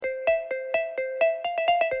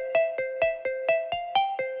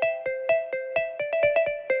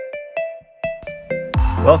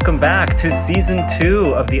Welcome back to Season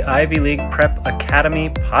 2 of the Ivy League Prep Academy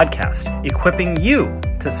podcast, equipping you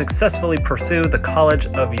to successfully pursue the college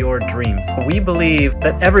of your dreams. We believe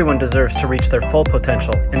that everyone deserves to reach their full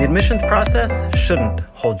potential, and the admissions process shouldn't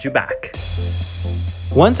hold you back.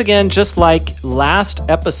 Once again, just like last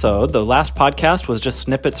episode, the last podcast was just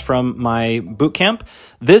snippets from my boot camp.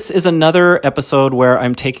 This is another episode where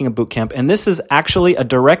I'm taking a boot camp, and this is actually a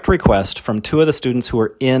direct request from two of the students who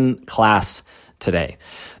are in class today.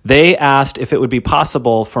 They asked if it would be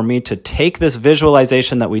possible for me to take this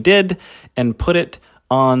visualization that we did and put it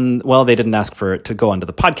on, well, they didn't ask for it to go onto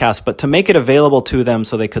the podcast, but to make it available to them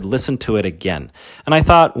so they could listen to it again. And I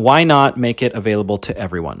thought, why not make it available to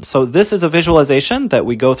everyone? So this is a visualization that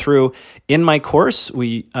we go through in my course.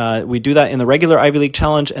 We do that in the regular Ivy League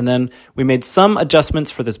Challenge, and then we made some adjustments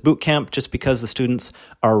for this boot camp just because the students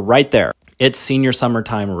are right there. It's senior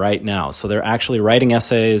summertime right now, so they're actually writing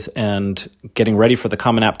essays and getting ready for the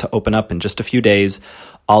Common App to open up in just a few days,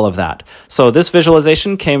 all of that. So this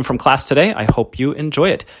visualization came from class today. I hope you enjoy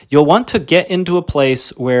it. You'll want to get into a place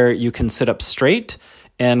where you can sit up straight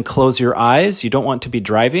and close your eyes. You don't want to be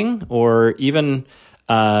driving or even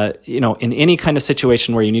in any kind of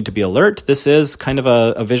situation where you need to be alert. This is kind of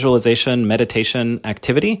a visualization, meditation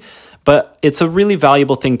activity, but it's a really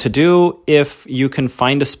valuable thing to do if you can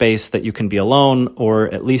find a space that you can be alone,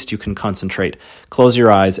 or at least you can concentrate. Close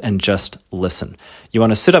your eyes and just listen. You want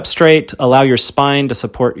to sit up straight, allow your spine to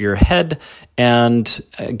support your head, and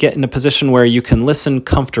get in a position where you can listen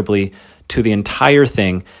comfortably to the entire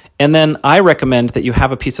thing. And then I recommend that you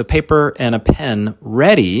have a piece of paper and a pen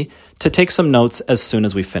ready to take some notes as soon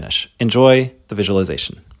as we finish. Enjoy the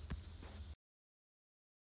visualization.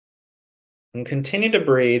 And continue to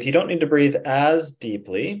breathe. You don't need to breathe as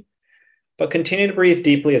deeply, but continue to breathe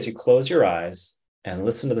deeply as you close your eyes and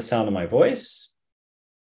listen to the sound of my voice.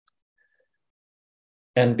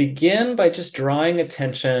 And begin by just drawing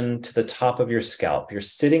attention to the top of your scalp. You're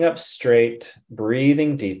sitting up straight,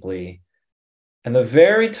 breathing deeply. And the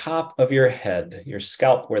very top of your head, your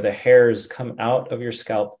scalp, where the hairs come out of your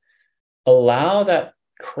scalp, allow that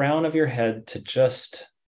crown of your head to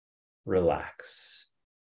just relax.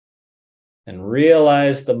 And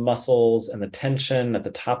realize the muscles and the tension at the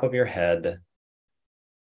top of your head.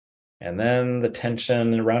 And then the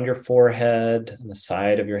tension around your forehead and the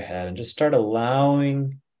side of your head. And just start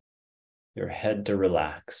allowing your head to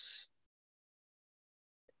relax.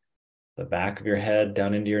 The back of your head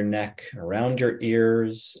down into your neck, around your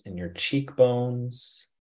ears and your cheekbones,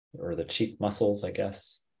 or the cheek muscles, I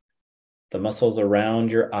guess. The muscles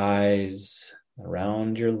around your eyes,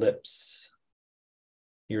 around your lips.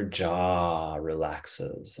 Your jaw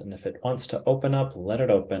relaxes. And if it wants to open up, let it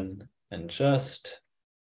open and just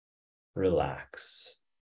relax.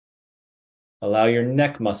 Allow your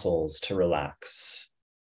neck muscles to relax.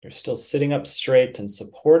 You're still sitting up straight and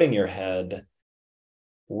supporting your head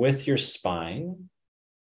with your spine,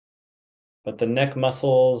 but the neck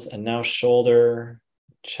muscles and now shoulder,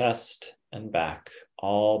 chest, and back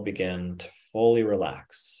all begin to fully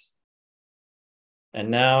relax. And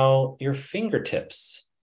now your fingertips,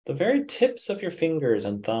 the very tips of your fingers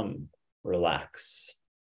and thumb, relax.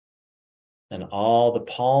 And all the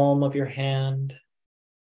palm of your hand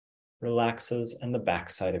relaxes and the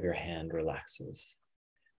backside of your hand relaxes.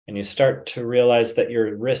 And you start to realize that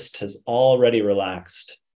your wrist has already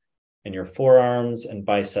relaxed and your forearms and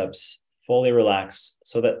biceps fully relax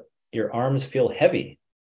so that your arms feel heavy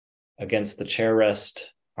against the chair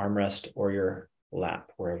rest, armrest, or your lap,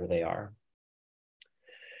 wherever they are.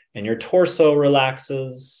 And your torso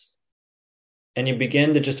relaxes and you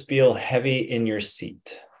begin to just feel heavy in your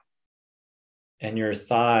seat. And your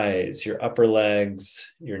thighs, your upper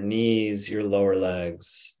legs, your knees, your lower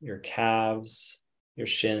legs, your calves, your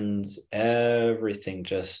shins, everything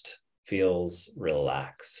just feels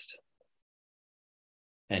relaxed.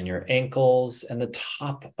 And your ankles and the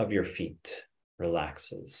top of your feet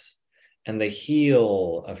relaxes. And the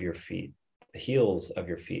heel of your feet, the heels of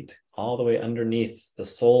your feet, all the way underneath the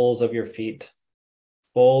soles of your feet,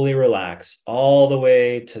 fully relax, all the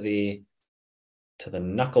way to the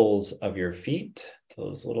knuckles of your feet,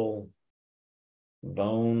 those little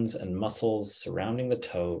bones and muscles surrounding the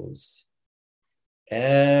toes.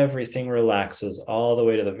 Everything relaxes all the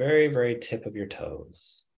way to the very, very tip of your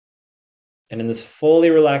toes. And in this fully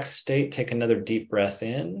relaxed state, take another deep breath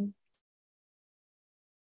in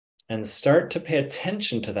and start to pay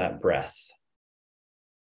attention to that breath.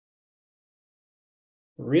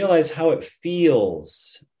 Realize how it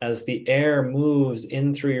feels as the air moves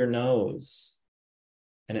in through your nose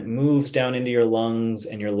and it moves down into your lungs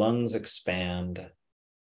and your lungs expand.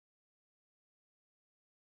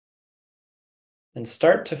 and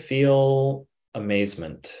start to feel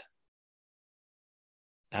amazement,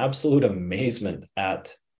 absolute amazement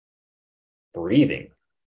at breathing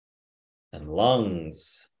and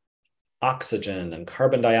lungs, oxygen and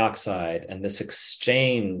carbon dioxide, and this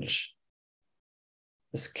exchange,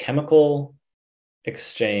 this chemical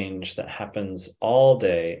exchange that happens all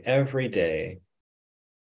day, every day.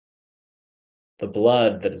 The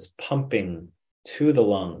blood that is pumping to the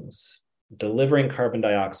lungs, delivering carbon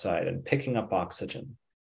dioxide and picking up oxygen,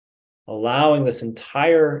 allowing this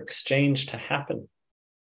entire exchange to happen.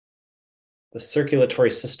 The circulatory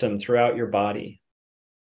system throughout your body.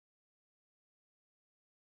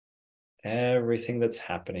 Everything that's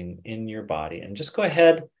happening in your body. And just go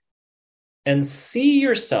ahead and see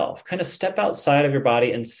yourself, kind of step outside of your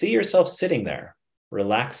body and see yourself sitting there,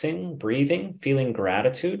 relaxing, breathing, feeling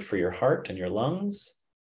gratitude for your heart and your lungs.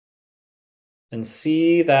 And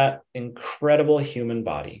see that incredible human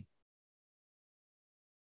body,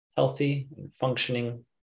 healthy and functioning.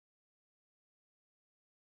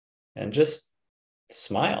 And just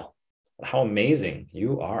smile at how amazing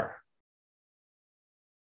you are.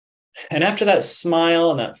 And after that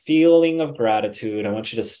smile and that feeling of gratitude, I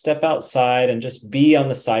want you to step outside and just be on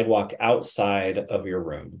the sidewalk outside of your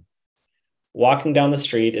room. Walking down the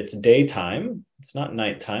street, it's daytime. It's not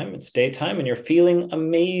nighttime, it's daytime, and you're feeling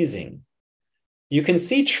amazing. You can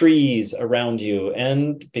see trees around you,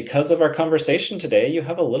 and because of our conversation today, you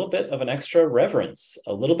have a little bit of an extra reverence,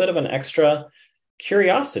 a little bit of an extra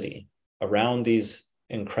curiosity around these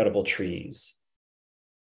incredible trees.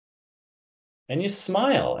 And you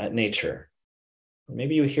smile at nature.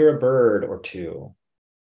 Maybe you hear a bird or two.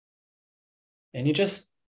 And you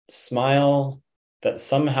just smile that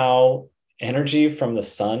somehow energy from the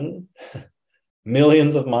sun,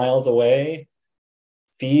 millions of miles away,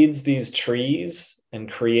 feeds these trees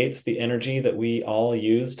and creates the energy that we all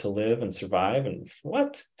use to live and survive. And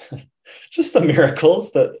what? Just the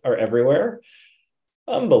miracles that are everywhere.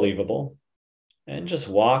 Unbelievable. And just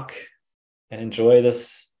walk and enjoy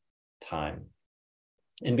this time.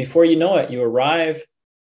 And before you know it, you arrive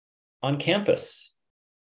on campus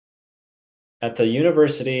at the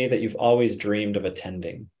university that you've always dreamed of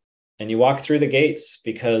attending. And you walk through the gates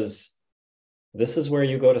because this is where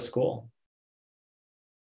you go to school.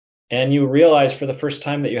 And you realize for the first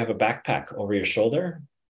time that you have a backpack over your shoulder,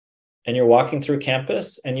 and you're walking through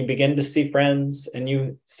campus and you begin to see friends and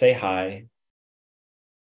you say hi.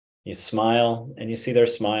 You smile and you see their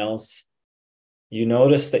smiles. You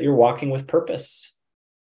notice that you're walking with purpose.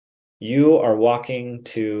 You are walking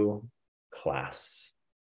to class.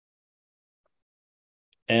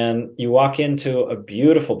 And you walk into a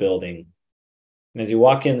beautiful building. And as you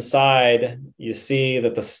walk inside, you see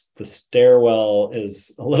that the stairwell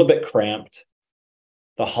is a little bit cramped.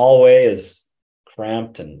 The hallway is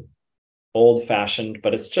cramped and old-fashioned,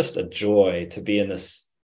 but it's just a joy to be in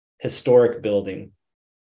this historic building.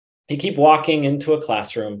 You keep walking into a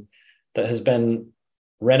classroom that has been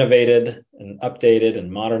renovated and updated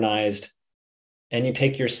and modernized, and you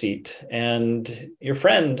take your seat, and your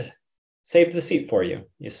friend saved the seat for you.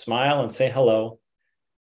 You smile and say hello,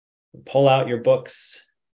 pull out your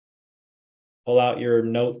books, pull out your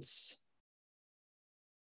notes,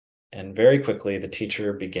 and very quickly the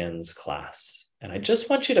teacher begins class. And I just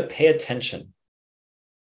want you to pay attention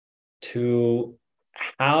to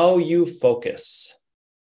how you focus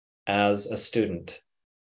as a student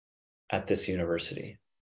at this university.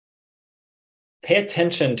 Pay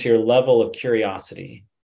attention to your level of curiosity,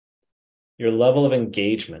 your level of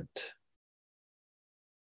engagement.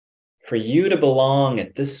 For you to belong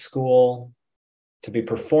at this school, to be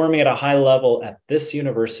performing at a high level at this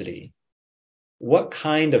university, what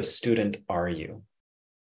kind of student are you?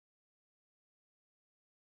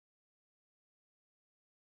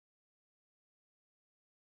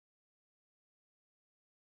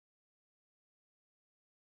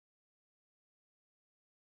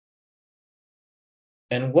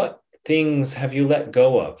 And what things have you let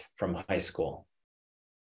go of from high school?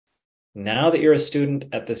 Now that you're a student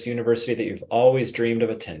at this university that you've always dreamed of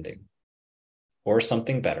attending, or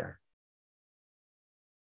something better,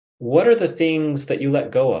 what are the things that you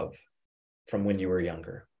let go of from when you were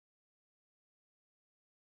younger?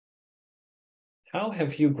 How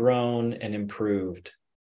have you grown and improved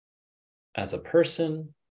as a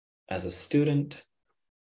person, as a student,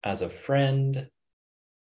 as a friend,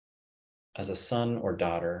 as a son or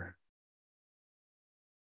daughter?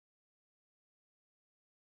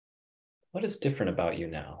 What is different about you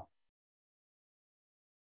now?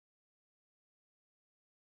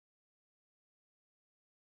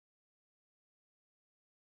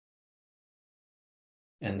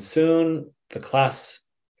 And soon the class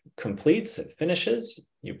completes, it finishes,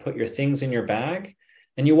 you put your things in your bag,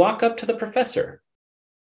 and you walk up to the professor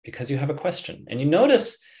because you have a question. And you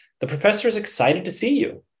notice the professor is excited to see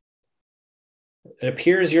you. It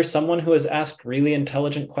appears you're someone who has asked really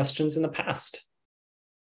intelligent questions in the past.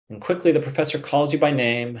 And quickly, the professor calls you by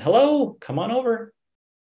name. Hello, come on over.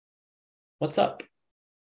 What's up?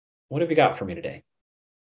 What have you got for me today?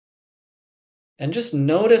 And just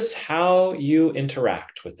notice how you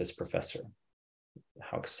interact with this professor,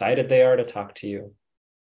 how excited they are to talk to you,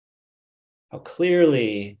 how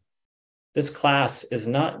clearly this class is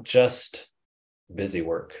not just busy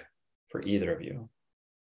work for either of you.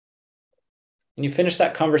 And you finish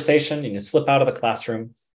that conversation and you slip out of the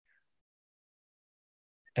classroom.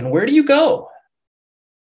 And where do you go?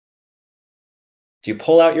 Do you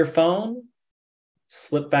pull out your phone,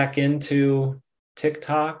 slip back into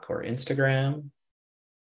TikTok or Instagram?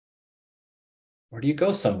 Or do you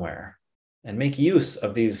go somewhere and make use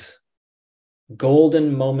of these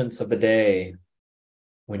golden moments of the day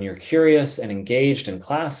when you're curious and engaged in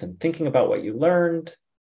class and thinking about what you learned,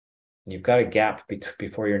 and you've got a gap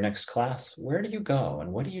before your next class? Where do you go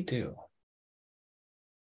and what do you do?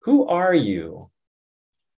 Who are you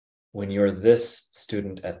when you're this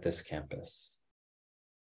student at this campus?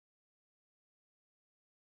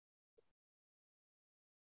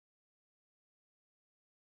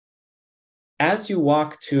 As you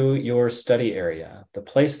walk to your study area, the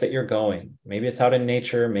place that you're going, maybe it's out in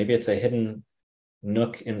nature, maybe it's a hidden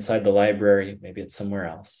nook inside the library, maybe it's somewhere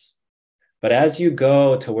else. But as you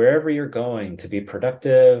go to wherever you're going to be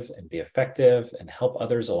productive and be effective and help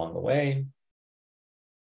others along the way,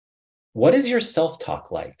 what is your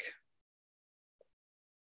self-talk like?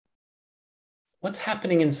 What's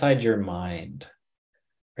happening inside your mind?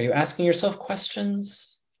 Are you asking yourself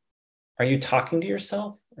questions? Are you talking to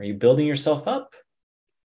yourself? Are you building yourself up?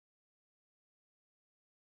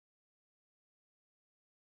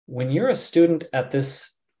 When you're a student at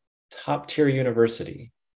this top-tier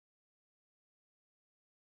university,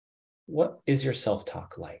 what is your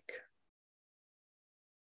self-talk like?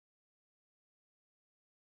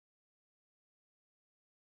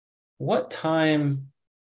 What time,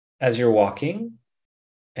 as you're walking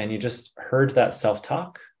and you just heard that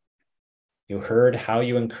self-talk, you heard how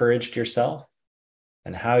you encouraged yourself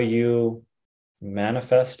and how you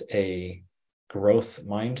manifest a growth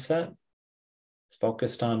mindset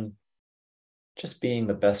focused on just being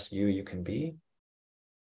the best you can be.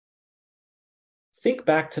 Think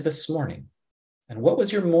back to this morning and what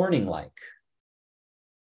was your morning like?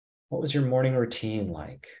 What was your morning routine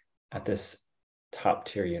like at this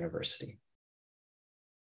top-tier university?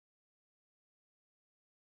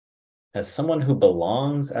 As someone who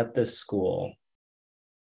belongs at this school,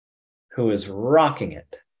 who is rocking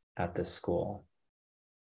it at this school,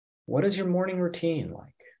 what is your morning routine like?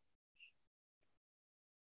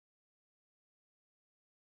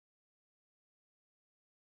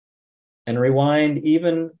 And rewind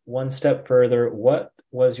even one step further. What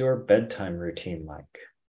was your bedtime routine like?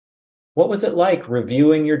 What was it like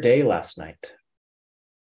reviewing your day last night?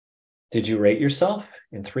 Did you rate yourself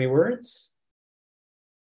in 3 words?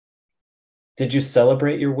 Did you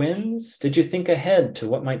celebrate your wins? Did you think ahead to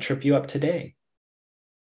what might trip you up today?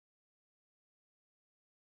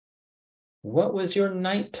 What was your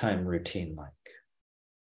nighttime routine like?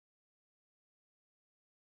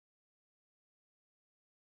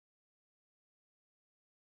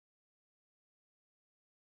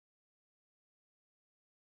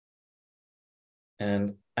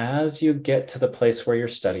 And as you get to the place where you're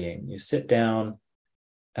studying, you sit down,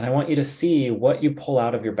 and I want you to see what you pull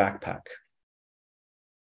out of your backpack.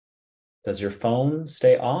 Does your phone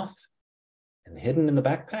stay off and hidden in the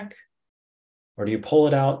backpack? Or do you pull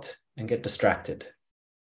it out and get distracted?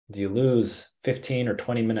 Do you lose 15 or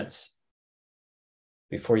 20 minutes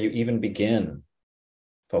before you even begin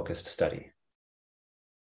focused study?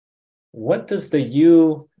 What does the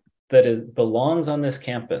you that belongs on this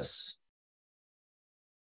campus,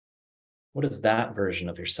 what does that version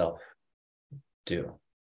of yourself do?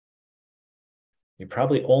 You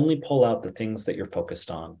probably only pull out the things that you're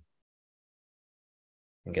focused on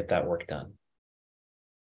and get that work done.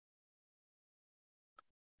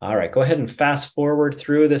 All right, go ahead and fast forward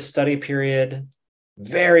through this study period.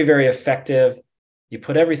 Very, very effective. You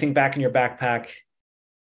put everything back in your backpack,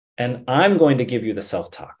 and I'm going to give you the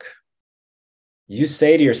self-talk. You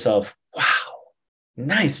say to yourself, wow,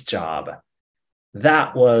 nice job.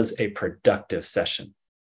 That was a productive session.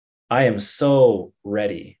 I am so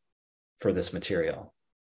ready for this material.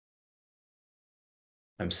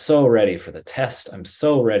 I'm so ready for the test. I'm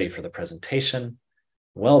so ready for the presentation.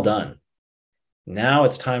 Well done. Now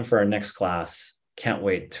it's time for our next class. can't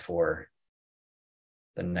wait for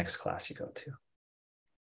the next class you go to.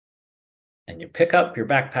 And you pick up your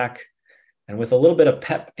backpack, and with a little bit of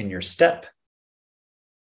pep in your step,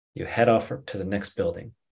 you head off to the next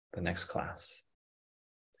building, the next class.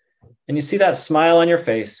 And you see that smile on your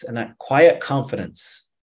face and that quiet confidence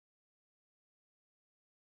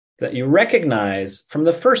that you recognize from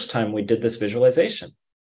the first time we did this visualization.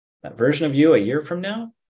 That version of you a year from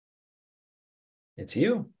now, it's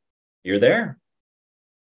you. You're there.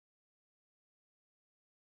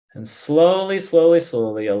 And slowly, slowly,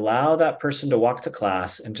 slowly allow that person to walk to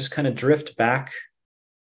class and just kind of drift back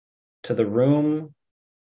to the room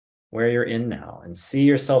where you're in now and see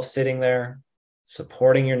yourself sitting there,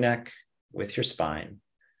 supporting your neck with your spine,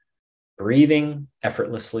 breathing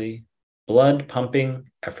effortlessly, blood pumping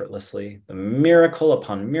effortlessly, the miracle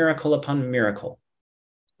upon miracle upon miracle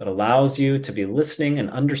that allows you to be listening and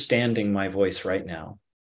understanding my voice right now.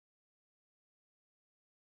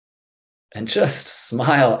 And just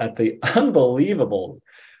smile at the unbelievable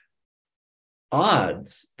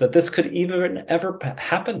odds that this could even ever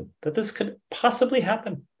happen, that this could possibly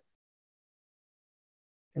happen.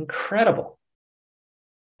 Incredible.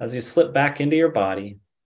 As you slip back into your body,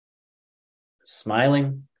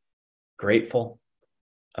 smiling, grateful,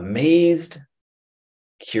 amazed,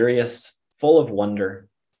 curious, full of wonder,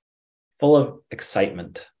 full of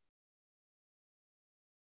excitement.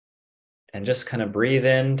 And just kind of breathe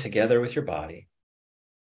in together with your body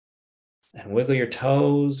and wiggle your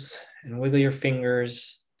toes and wiggle your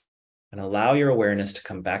fingers and allow your awareness to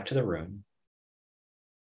come back to the room.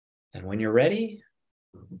 And when you're ready,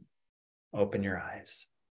 open your eyes.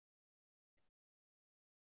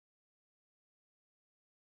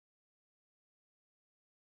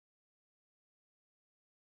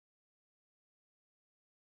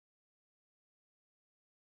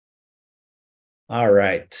 All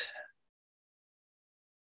right.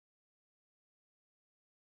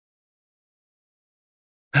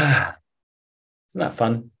 Isn't that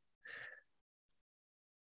fun?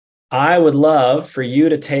 I would love for you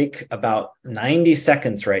to take about 90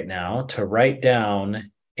 seconds right now to write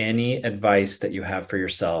down any advice that you have for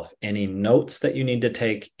yourself, any notes that you need to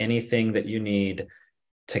take, anything that you need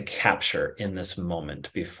to capture in this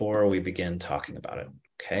moment before we begin talking about it.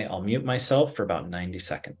 Okay, I'll mute myself for about 90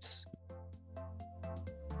 seconds.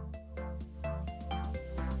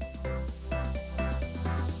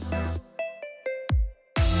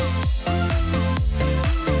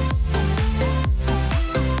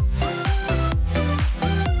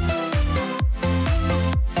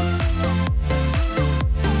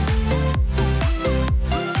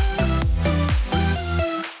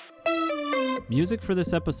 Music for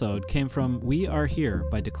this episode came from We Are Here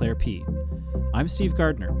by Declare P. I'm Steve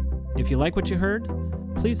Gardner. If you like what you heard,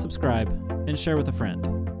 please subscribe and share with a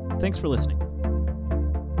friend. Thanks for listening.